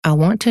I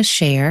want to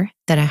share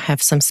that I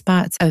have some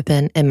spots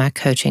open in my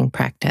coaching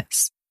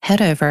practice.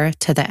 Head over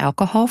to the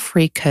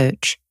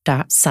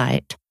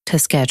alcoholfreecoach.site to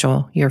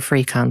schedule your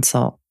free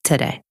consult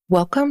today.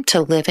 Welcome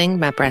to Living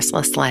My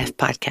Breastless Life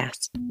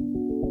podcast.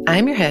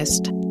 I'm your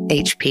host,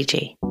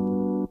 HPG.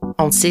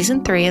 On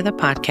season 3 of the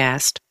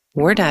podcast,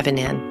 we're diving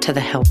into the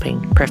helping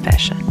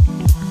profession.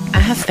 I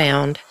have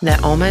found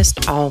that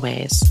almost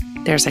always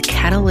there's a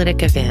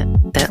catalytic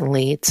event that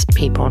leads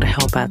people to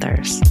help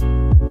others.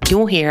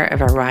 You'll hear a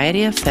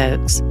variety of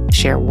folks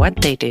share what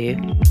they do,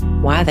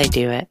 why they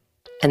do it,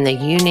 and the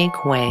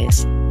unique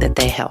ways that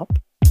they help.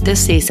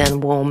 This season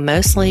will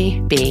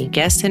mostly be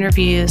guest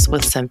interviews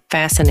with some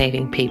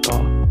fascinating people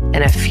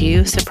and a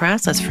few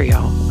surprises for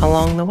y'all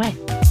along the way.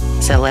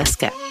 So let's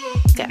go.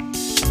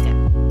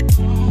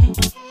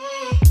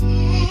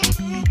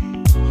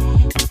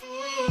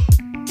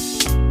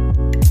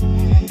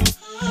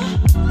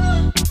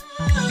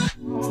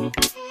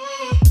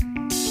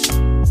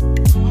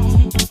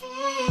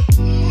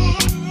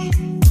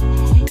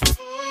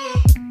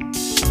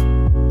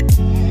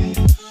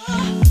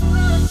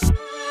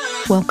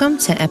 Welcome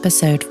to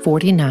episode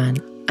 49.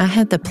 I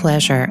had the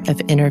pleasure of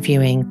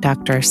interviewing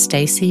Dr.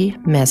 Stacey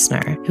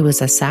Meissner, who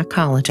is a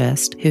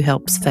psychologist who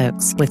helps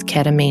folks with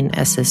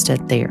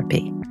ketamine-assisted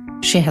therapy.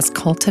 She has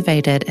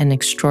cultivated an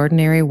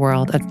extraordinary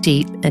world of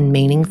deep and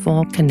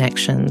meaningful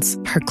connections.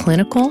 Her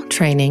clinical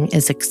training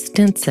is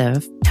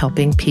extensive,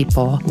 helping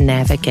people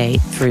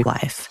navigate through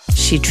life.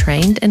 She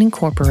trained and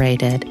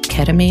incorporated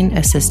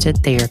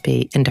ketamine-assisted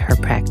therapy into her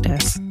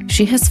practice.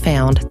 She has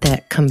found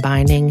that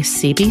combining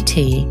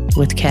CBT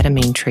with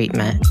ketamine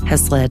treatment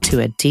has led to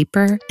a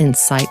deeper,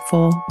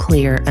 insightful,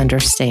 clear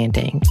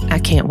understanding. I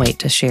can't wait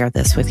to share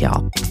this with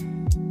y'all.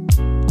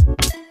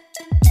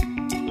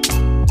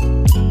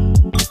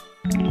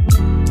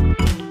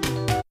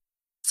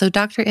 So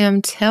Dr.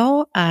 M,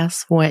 tell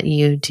us what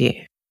you do.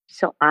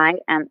 So I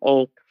am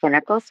a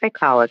clinical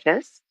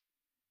psychologist.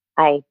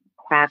 I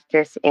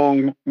practice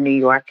in New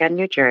York and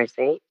New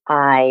Jersey.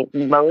 My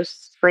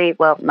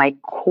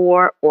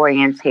core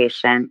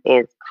orientation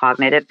is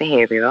cognitive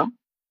behavioral,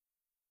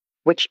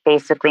 which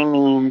basically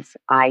means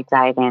I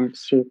dive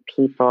into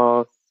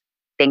people's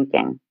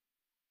thinking.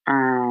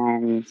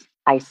 And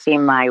I see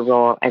my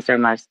role as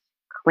almost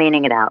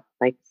cleaning it out,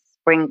 like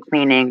spring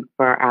cleaning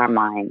for our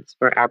minds,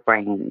 for our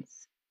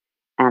brains.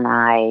 And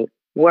I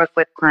work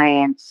with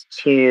clients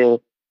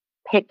to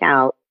pick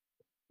out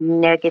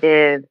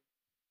negative,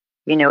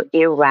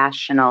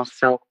 irrational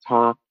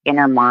self-talk,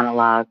 inner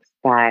monologues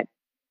that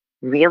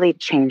really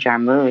change our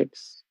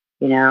moods,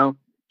 our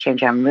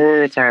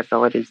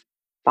abilities to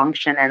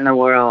function in the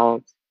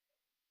world.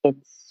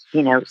 It's,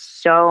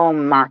 so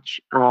much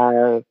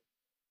of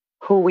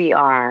who we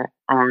are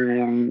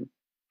and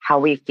how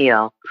we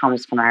feel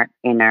comes from our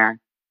inner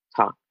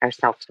talk, our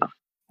self-talk.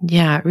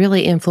 Yeah, it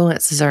really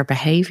influences our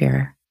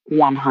behavior.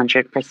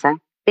 100%.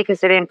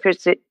 Because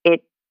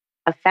it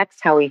affects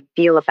how we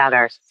feel about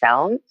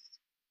ourselves,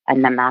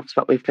 and then that's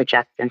what we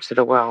project into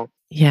the world.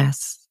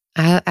 Yes.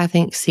 I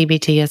think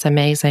CBT is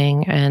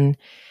amazing, and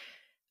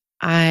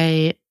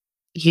I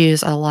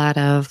use a lot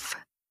of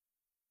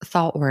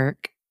thought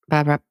work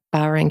by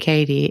Byron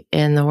Katie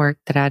in the work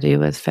that I do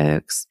with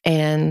folks.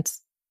 And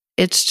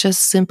it's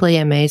just simply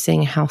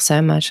amazing how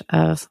so much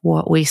of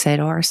what we say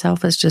to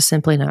ourselves is just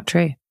simply not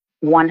true.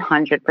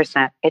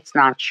 100%. It's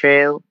not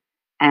true.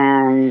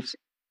 And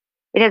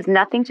it has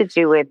nothing to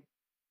do with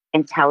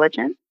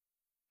intelligence,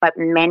 but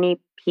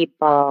many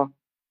people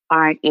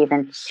aren't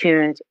even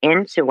tuned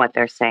into what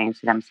they're saying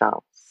to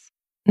themselves.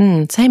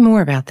 Say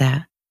more about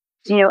that.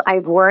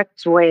 I've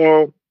worked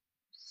with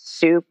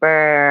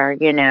super,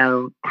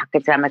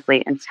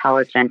 academically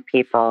intelligent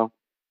people,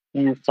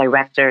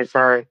 directors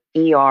of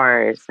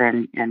ERs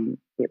and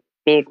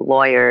big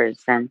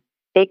lawyers. And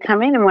they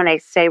come in, and when I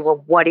say,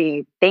 well, what are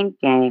you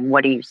thinking?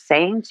 What are you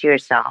saying to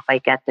yourself? I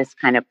get this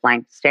kind of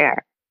blank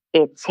stare.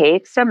 It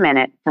takes a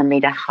minute for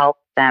me to help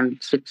them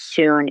to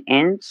tune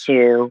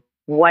into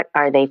what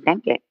are they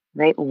thinking,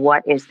 right?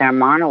 What is their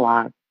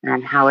monologue,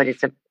 and how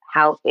is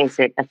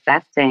it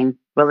affecting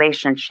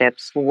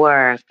relationships,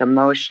 work,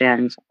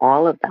 emotions,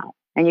 all of that.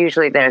 And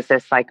usually there's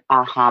this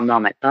aha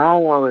moment. Oh,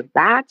 well,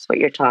 that's what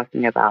you're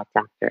talking about,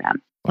 Dr.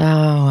 M.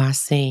 Oh, I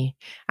see.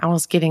 I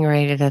was getting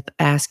ready to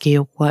ask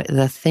you what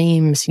the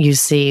themes you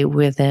see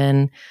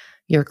within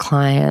your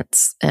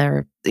clients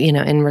or,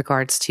 in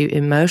regards to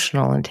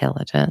emotional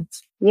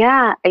intelligence.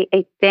 Yeah,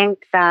 I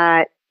think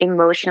that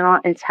emotional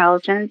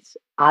intelligence,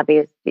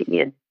 obviously,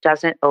 it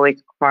doesn't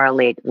always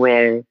correlate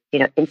with,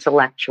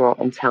 intellectual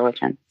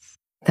intelligence.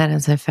 That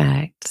is a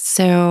fact.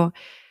 So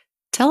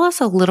tell us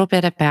a little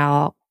bit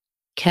about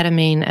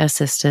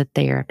ketamine-assisted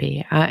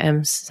therapy. I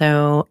am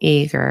so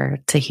eager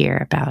to hear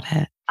about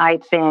it.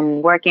 I've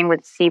been working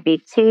with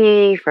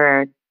CBT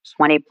for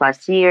 20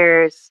 plus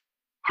years,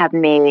 have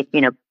made,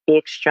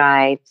 big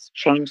strides,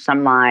 changed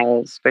some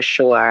lives for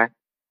sure.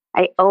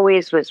 I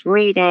always was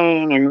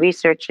reading and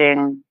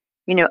researching,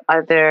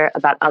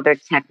 about other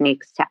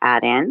techniques to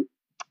add in.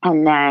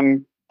 And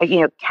then,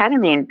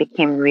 ketamine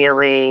became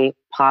really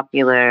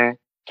popular.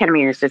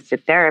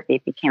 ketamine-assisted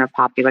therapy became a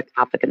popular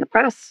topic in the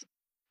press.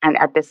 And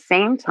at the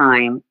same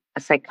time,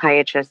 a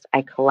psychiatrist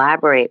I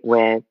collaborate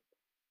with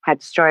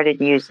had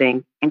started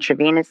using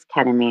intravenous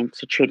ketamine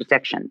to treat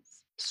addictions.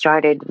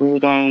 Started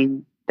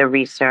reading the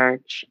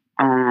research,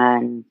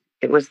 and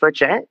it was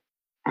legit.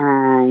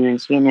 And,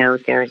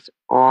 there's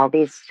all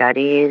these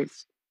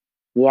studies,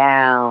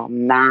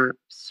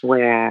 maps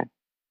where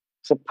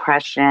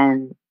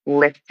depression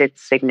lifted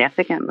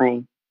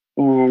significantly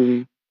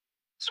in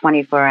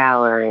 24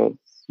 hours,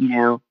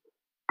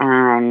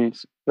 and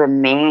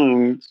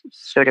remained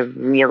sort of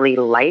really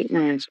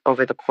lightened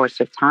over the course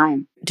of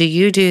time. Do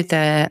you do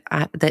the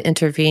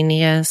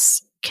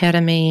intravenous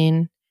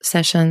ketamine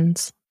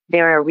sessions?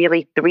 There are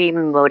really three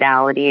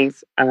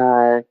modalities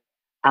of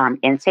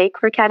intake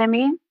for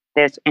ketamine.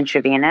 There's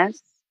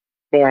intravenous,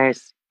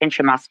 there's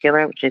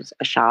intramuscular, which is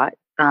a shot,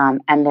 and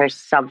there's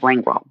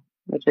sublingual,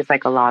 which is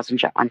like a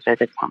lozenge under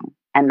the tongue.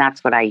 And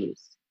that's what I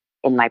use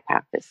in my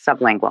practice,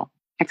 sublingual.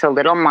 It's a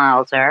little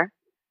milder,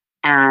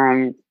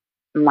 and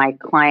my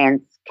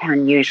clients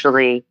can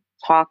usually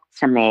talk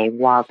to me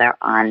while they're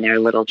on their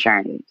little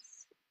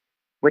journeys,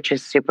 which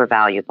is super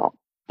valuable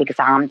because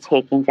I'm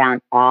taking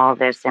down all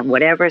this and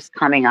whatever's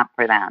coming up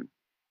for them.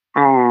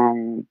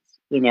 And,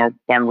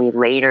 then we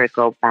later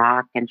go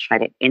back and try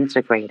to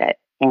integrate it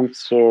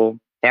into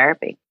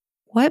therapy.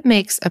 What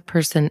makes a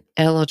person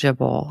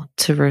eligible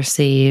to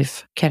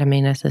receive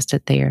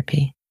ketamine-assisted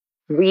therapy?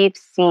 We've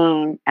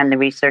seen, and the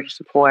research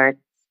supports,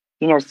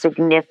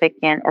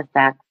 significant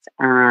effects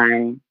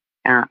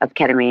of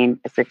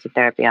ketamine-assisted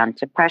therapy on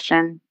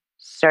depression,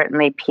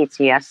 certainly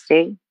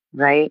PTSD,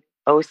 right?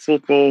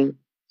 OCD,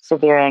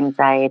 severe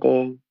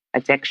anxiety,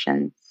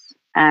 addictions.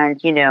 And,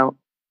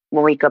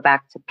 when we go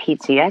back to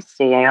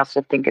PTSD, I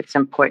also think it's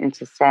important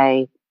to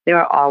say there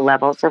are all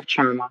levels of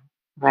trauma,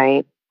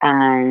 right?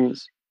 And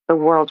the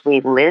world we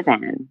live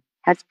in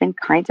has been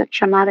kind of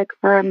traumatic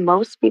for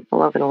most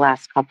people over the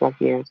last couple of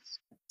years.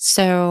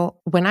 So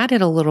when I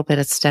did a little bit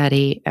of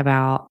study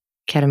about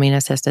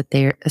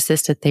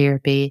ketamine-assisted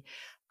therapy,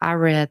 I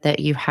read that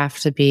you have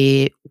to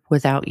be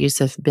without use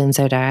of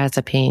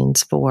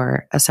benzodiazepines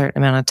for a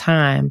certain amount of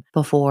time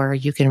before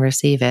you can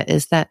receive it.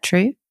 Is that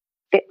true?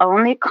 The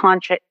only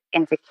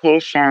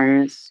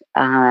contraindications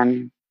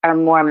are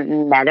more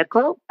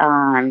medical.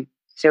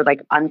 So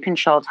like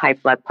uncontrolled high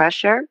blood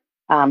pressure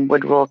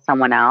would rule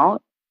someone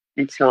out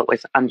until it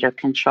was under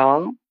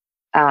control.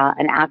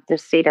 An active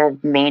state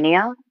of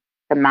mania,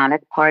 the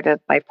manic part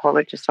of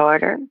bipolar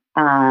disorder,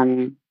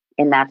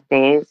 in that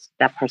phase,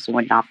 that person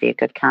would not be a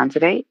good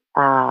candidate.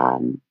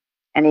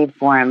 Any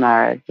form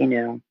of,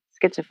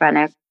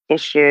 schizophrenic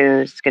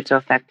issues,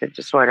 schizoaffective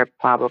disorder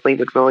probably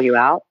would rule you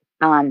out.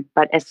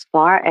 But as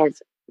far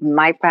as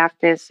my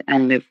practice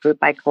and the group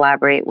I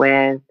collaborate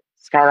with,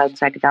 Skylight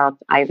Psychedelics,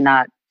 I've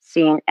not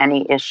seen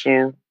any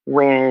issue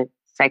with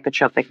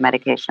psychotropic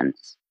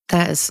medications.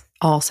 That is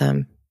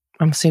awesome.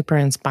 I'm super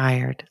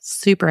inspired.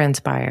 So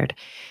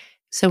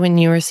when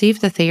you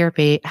receive the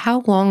therapy,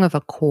 how long of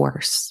a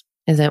course?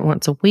 Is it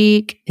once a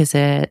week? Is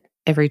it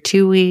every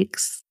 2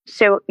 weeks?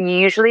 So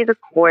usually the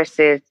course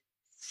is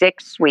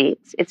 6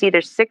 weeks. It's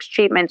either 6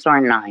 treatments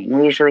or 9.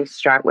 We usually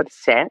start with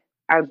 6.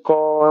 Our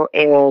goal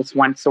is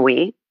once a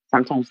week.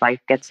 Sometimes life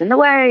gets in the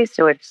way,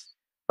 so it's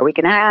a week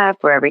and a half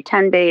or every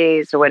 10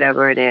 days or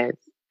whatever it is.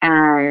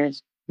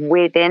 And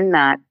within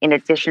that, in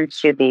addition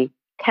to the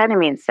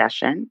ketamine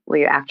session, where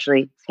you're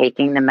actually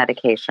taking the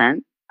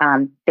medication,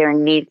 there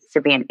needs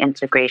to be an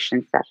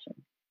integration session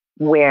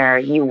where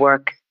you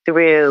work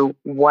through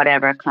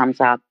whatever comes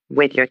up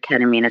with your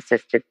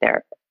ketamine-assisted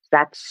therapist.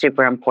 That's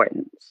super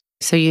important.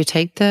 So you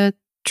take the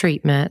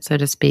treatment, so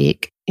to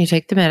speak, you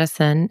take the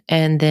medicine,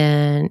 and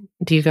then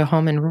do you go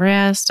home and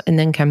rest and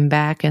then come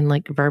back and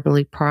like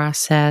verbally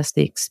process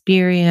the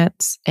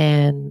experience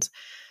and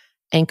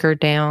anchor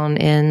down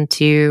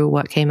into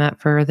what came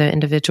up for the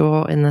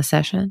individual in the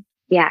session?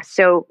 Yeah.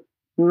 So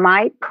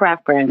my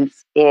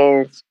preference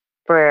is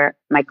for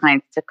my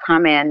clients to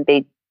come in,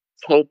 they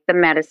take the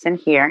medicine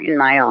here in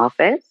my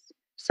office.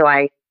 So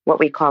I, what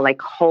we call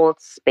like hold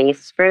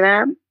space for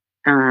them.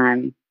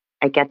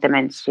 I get them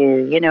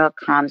into, a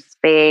calm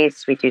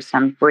space. We do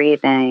some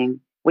breathing.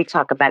 We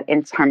talk about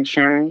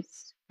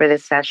intentions for the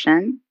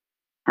session,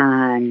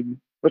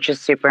 which is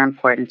super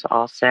important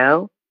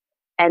also.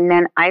 And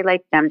then I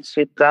like them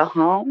to go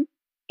home,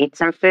 eat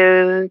some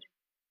food,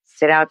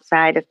 sit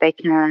outside if they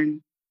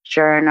can,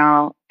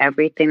 journal,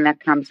 everything that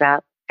comes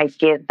up. I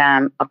give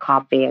them a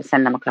copy, I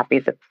send them a copy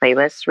of the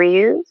playlist we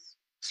use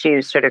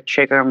to sort of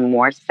trigger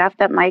more stuff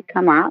that might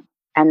come up.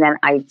 And then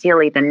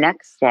ideally the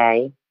next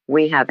day,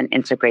 we have an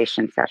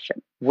integration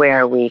session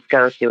where we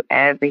go through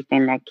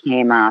everything that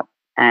came up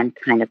and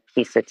kind of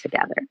piece it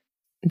together.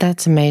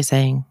 That's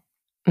amazing.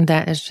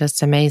 That is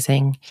just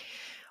amazing.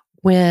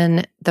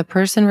 When the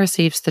person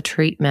receives the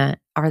treatment,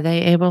 are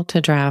they able to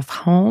drive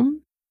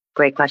home?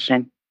 Great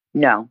question.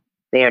 No,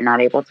 they are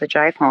not able to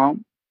drive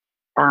home.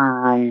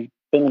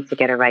 They need to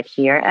get a ride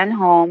here and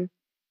home.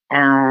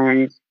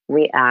 And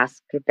I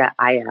ask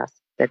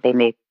that they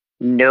make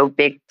no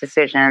big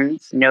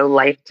decisions, no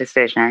life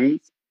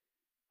decisions.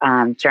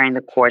 during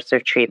the course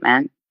of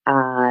treatment.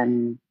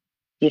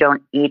 You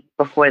don't eat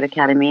before the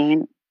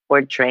ketamine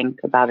or drink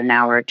about an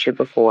hour or two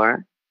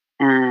before.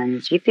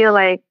 And you feel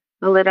like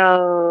a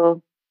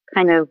little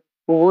kind of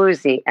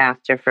woozy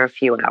after for a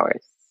few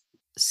hours.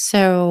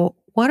 So,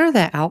 what are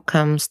the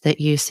outcomes that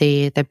you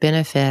see, the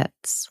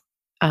benefits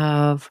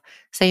of,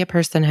 say, a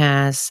person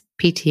has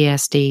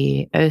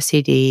PTSD,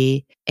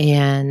 OCD,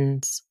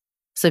 and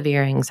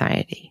severe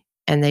anxiety,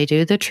 and they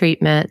do the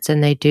treatments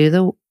and they do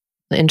the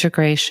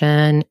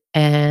integration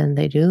and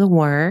they do the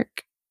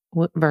work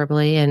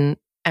verbally, and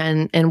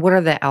what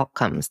are the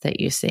outcomes that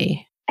you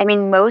see? I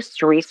mean,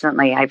 most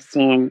recently, I've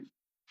seen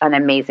an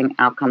amazing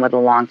outcome with a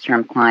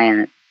long-term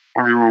client.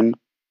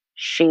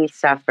 She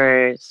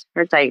suffers,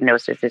 her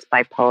diagnosis is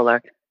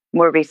bipolar.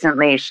 More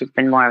recently, she's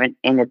been more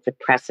in a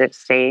depressive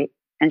state,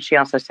 and she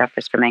also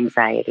suffers from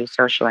anxiety,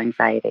 social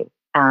anxiety,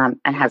 and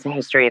has a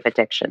history of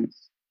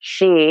addictions.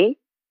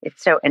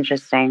 It's so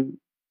interesting,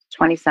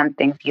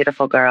 20-something,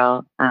 beautiful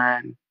girl,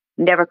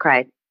 never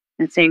cried.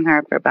 Been seeing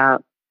her for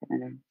about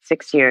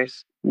 6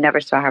 years, never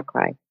saw her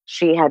cry.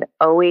 She had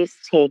always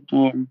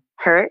taken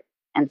hurt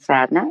and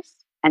sadness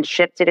and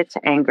shifted it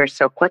to anger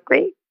so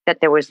quickly that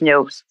there was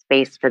no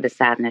space for the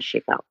sadness she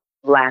felt.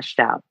 Lashed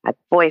out at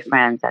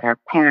boyfriends, at her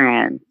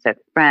parents, at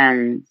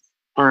friends.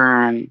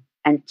 And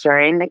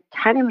during the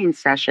ketamine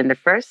session, the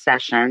first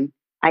session,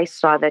 I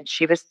saw that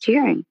she was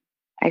tearing.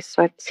 I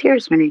saw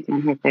tears running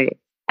down her face.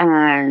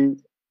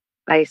 And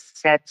I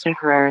said to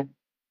her,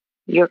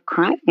 "You're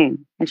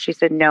crying." And she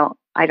said, "No,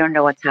 I don't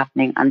know what's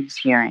happening. I'm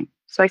tearing."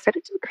 So I said,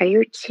 "It's okay,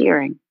 you're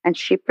tearing." And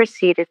she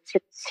proceeded to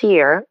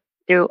tear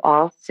through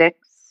all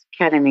 6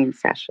 ketamine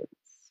sessions.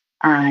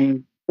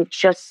 It's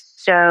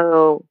just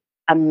so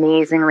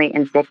amazingly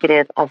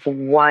indicative of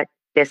what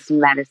this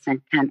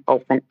medicine can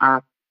open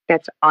up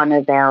that's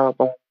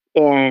unavailable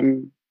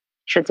in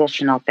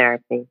traditional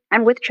therapy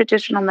and with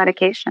traditional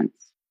medications.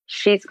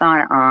 She's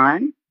gone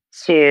on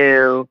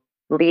to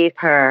leave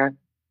her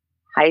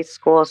high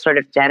school sort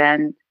of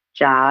dead-end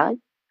job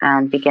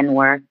and begin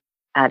work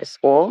at a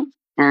school.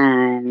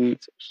 And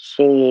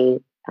she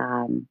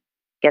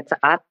gets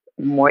up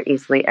more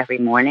easily every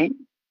morning.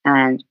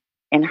 And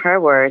in her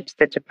words,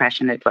 the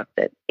depression had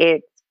lifted.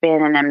 It's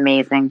been an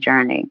amazing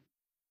journey.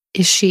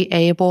 Is she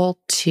able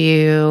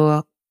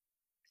to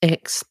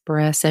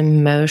express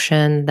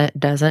emotion that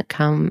doesn't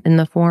come in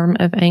the form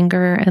of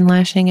anger and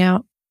lashing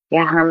out?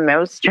 Yeah, her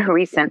most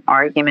recent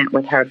argument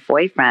with her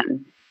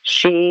boyfriend,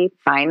 she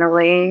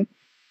finally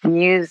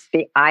used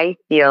the "I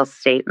feel"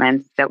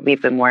 statements that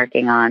we've been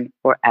working on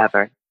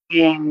forever.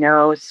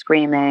 No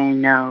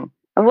screaming, no.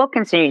 And we'll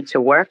continue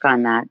to work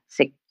on that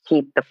to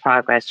keep the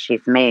progress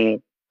she's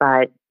made.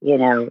 But,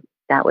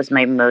 that was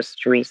my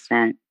most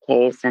recent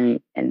case and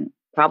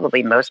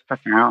probably most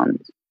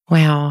profound.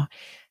 Wow.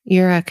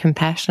 You're a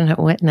compassionate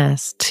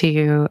witness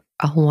to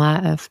a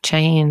lot of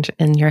change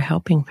and you're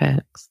helping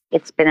folks.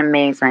 It's been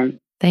amazing.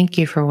 Thank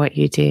you for what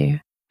you do.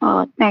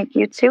 Oh, thank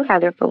you too,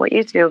 Heather, for what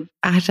you do.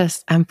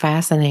 I'm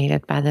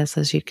fascinated by this,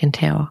 as you can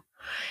tell.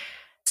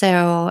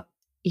 So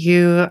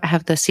you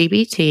have the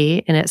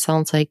CBT, and it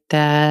sounds like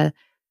the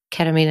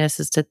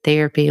ketamine-assisted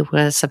therapy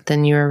was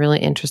something you were really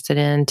interested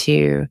in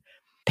to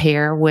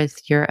pair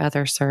with your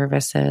other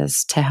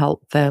services to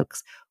help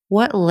folks.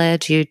 What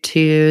led you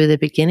to the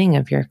beginning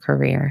of your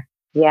career?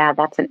 Yeah,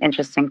 that's an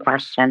interesting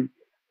question.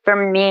 For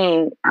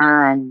me,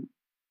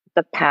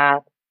 the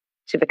path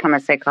to become a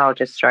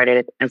psychologist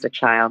started as a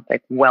child,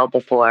 like well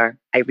before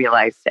I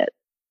realized it.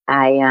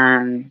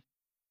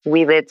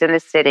 We lived in the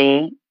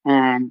city,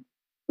 and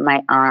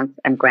my aunt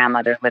and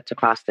grandmother lived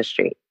across the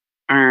street.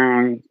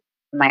 And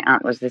my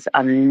aunt was this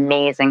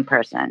amazing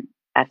person.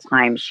 At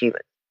times, she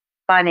was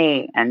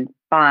funny and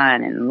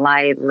fun and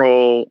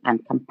lively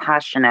and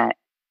compassionate.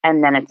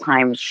 And then at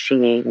times,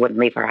 she wouldn't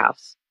leave her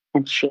house.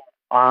 And she had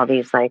all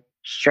these like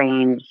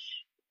strange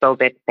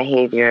phobic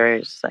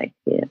behaviors, like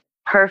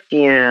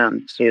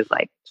perfume to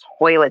like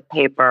toilet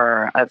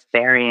paper of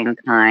varying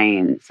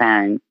kinds.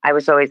 And I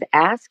was always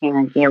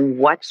asking,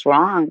 what's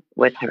wrong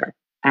with her?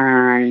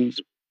 And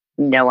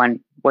no one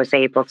was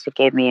able to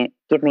give me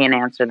an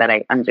answer that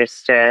I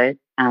understood,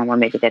 or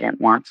maybe they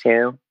didn't want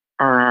to.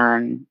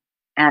 And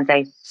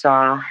I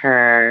saw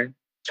her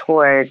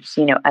towards,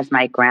 as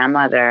my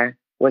grandmother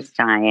was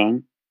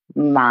dying,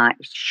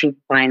 she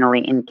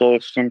finally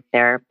engaged in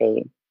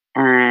therapy,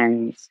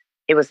 and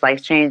it was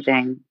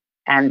life-changing.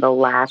 And the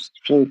last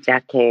few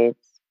decades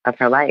of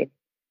her life,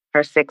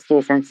 her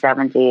 60s and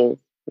 70s,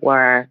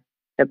 were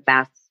the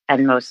best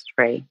and most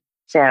free.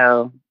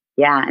 So,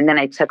 yeah. And then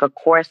I took a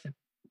course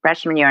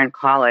freshman year in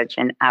college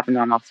in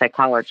abnormal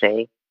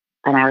psychology.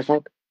 And I was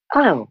like,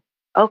 oh,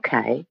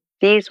 okay.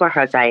 These were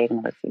her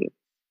diagnoses.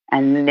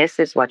 And this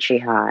is what she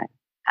had.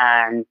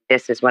 And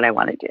this is what I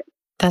want to do.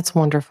 That's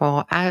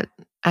wonderful. I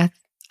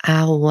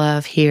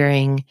love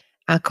hearing,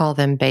 I call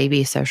them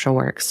baby social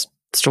work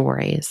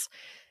stories.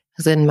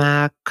 Because in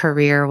my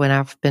career, when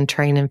I've been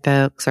training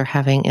folks or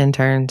having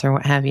interns or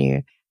what have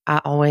you,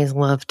 I always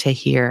love to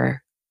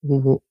hear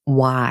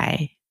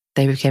why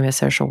they became a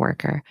social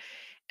worker.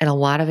 And a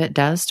lot of it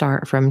does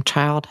start from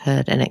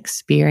childhood and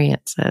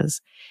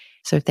experiences.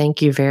 So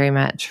thank you very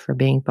much for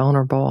being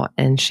vulnerable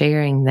and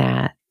sharing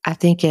that. I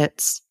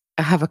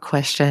have a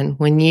question.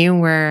 When you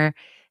were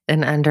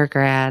an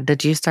undergrad,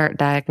 did you start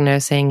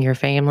diagnosing your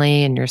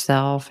family and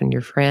yourself and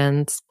your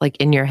friends, like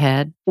in your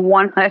head?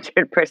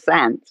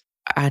 100%.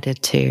 I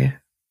did too.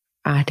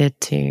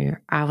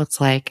 I was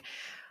like,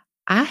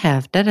 I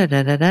have da da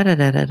da da da da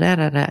da da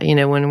da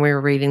da. When we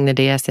were reading the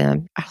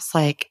DSM, I was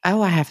like,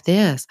 oh, I have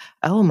this.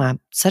 Oh, my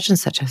such and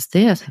such has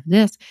this.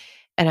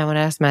 And I would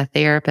ask my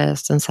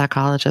therapist and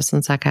psychologist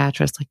and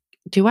psychiatrist, like,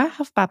 do I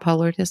have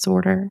bipolar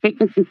disorder?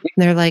 And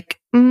they're like,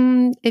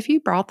 if you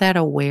brought that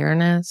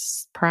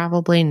awareness,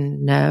 probably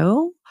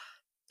no.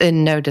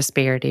 And no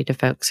disparity to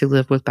folks who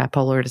live with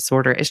bipolar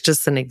disorder. It's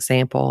just an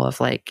example of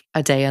like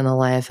a day in the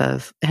life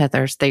of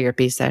Heather's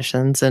therapy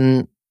sessions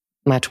in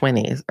my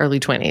 20s, early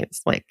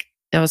 20s. Like,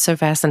 I was so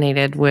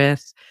fascinated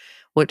with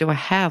what do I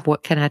have?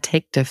 What can I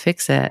take to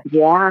fix it?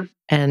 Yeah.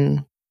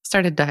 And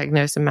started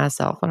diagnosing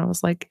myself when I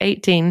was like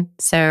 18.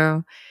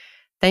 So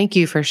thank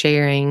you for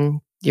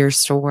sharing your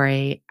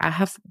story. I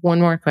have one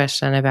more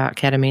question about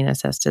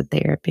ketamine-assisted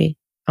therapy.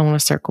 I want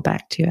to circle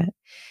back to it.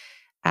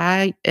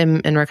 I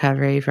am in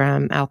recovery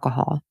from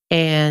alcohol.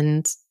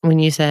 And when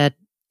you said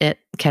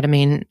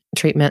ketamine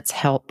treatments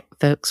help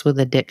folks with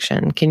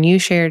addiction, can you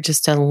share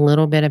just a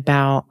little bit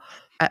about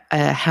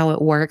how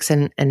it works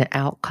and an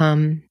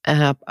outcome,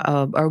 a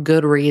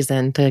good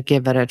reason to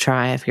give it a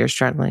try if you're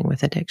struggling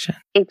with addiction?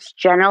 It's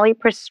generally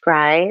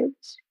prescribed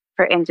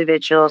for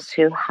individuals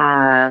who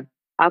have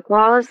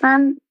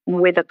alcoholism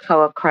with a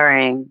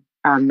co-occurring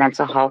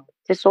mental health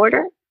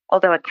disorder,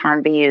 although it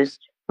can be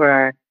used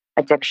for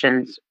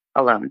addictions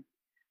alone.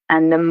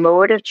 And the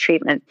mode of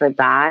treatment for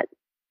that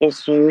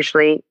is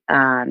usually IV.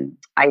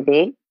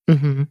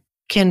 Mm-hmm.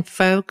 Can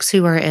folks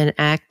who are in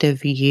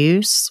active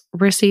use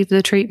receive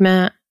the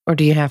treatment, or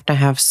do you have to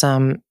have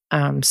some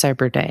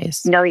sober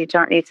days? No, you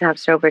don't need to have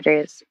sober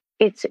days.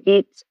 It's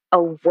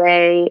a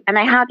way, and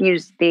I have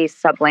used the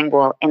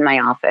sublingual in my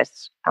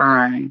office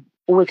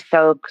with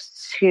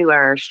folks who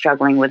are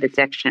struggling with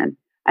addiction.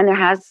 And there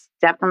has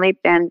definitely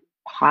been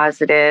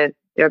positive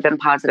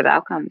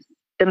outcomes.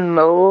 The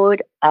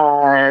mode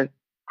of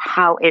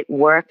how it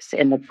works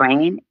in the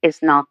brain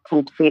is not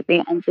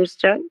completely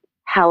understood.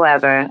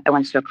 However, I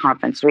went to a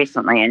conference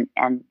recently,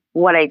 and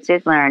what I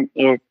did learn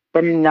is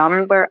the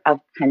number of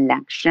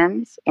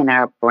connections in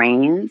our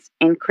brains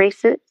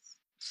increases.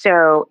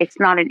 So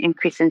it's not an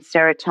increase in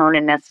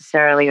serotonin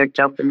necessarily, or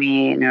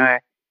dopamine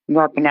or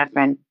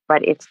norepinephrine,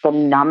 but it's the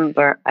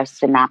number of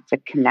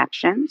synaptic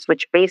connections,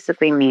 which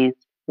basically means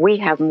we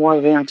have more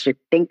room to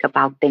think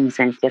about things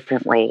in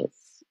different ways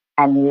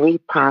and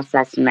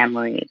reprocess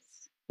memories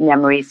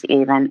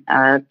even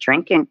of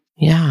drinking.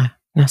 Yeah,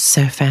 that's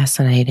so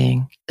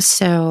fascinating.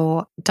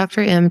 So, Dr.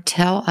 M,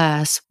 tell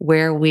us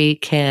where we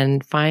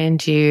can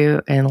find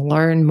you and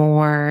learn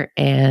more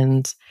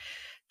and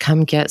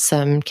come get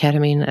some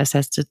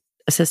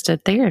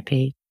ketamine-assisted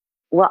therapy.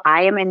 Well,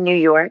 I am in New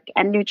York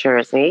and New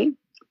Jersey.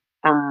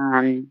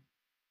 I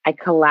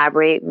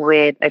collaborate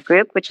with a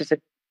group, which is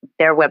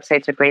their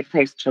website's a great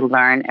place to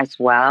learn as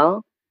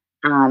well.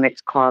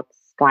 It's called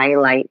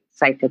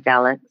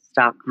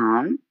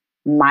skylightpsychedelics.com.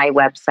 My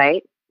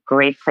website,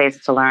 great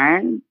place to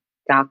learn,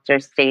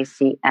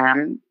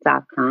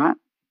 drstacym.com.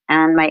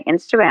 And my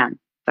Instagram,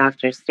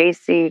 Dr.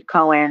 Stacey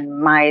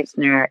Cohen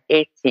Meissner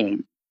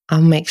 18.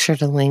 I'll make sure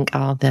to link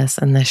all this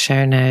in the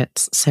show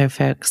notes so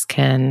folks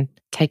can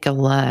take a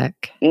look.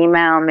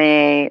 Email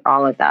me,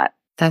 all of that.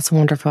 That's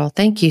wonderful.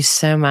 Thank you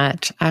so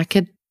much. I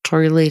could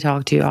truly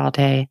talk to you all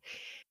day.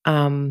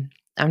 I'm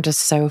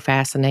just so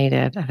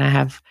fascinated and I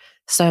have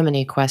so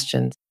many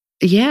questions.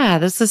 Yeah,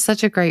 this is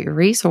such a great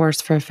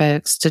resource for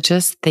folks to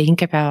just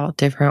think about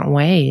different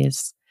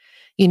ways.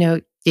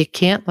 You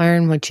can't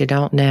learn what you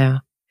don't know.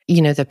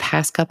 The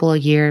past couple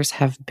of years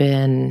have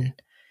been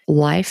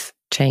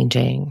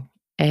life-changing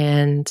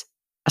and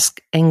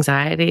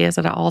anxiety is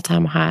at an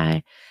all-time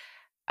high.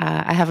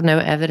 I have no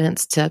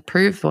evidence to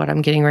prove what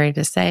I'm getting ready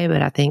to say,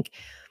 but I think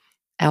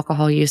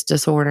alcohol use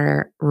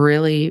disorder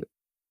really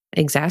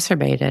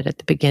exacerbated at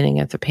the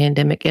beginning of the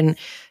pandemic, and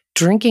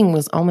drinking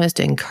was almost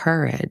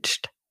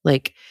encouraged,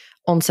 like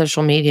on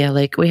social media,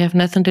 like we have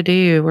nothing to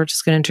do, we're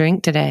just going to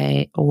drink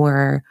today.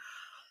 Or,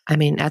 I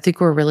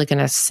think we're really going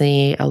to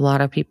see a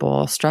lot of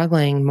people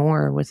struggling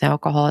more with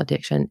alcohol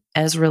addiction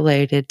as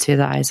related to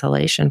the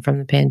isolation from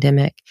the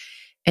pandemic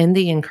and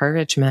the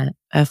encouragement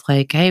of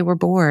like, hey, we're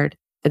bored.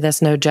 But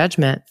that's no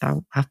judgment.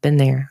 I've been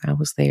there. I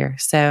was there.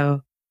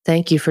 So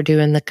thank you for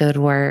doing the good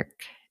work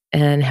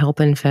and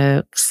helping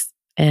folks.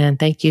 And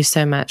thank you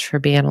so much for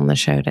being on the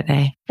show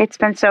today. It's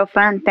been so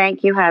fun.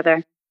 Thank you,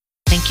 Heather.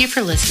 Thank you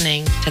for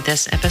listening to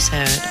this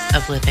episode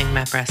of Living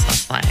My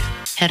Breathless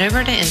Life. Head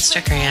over to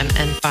Instagram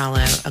and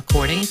follow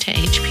According to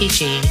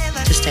HPG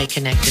to stay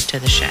connected to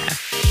the show.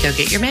 Go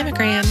get your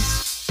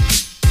mammograms.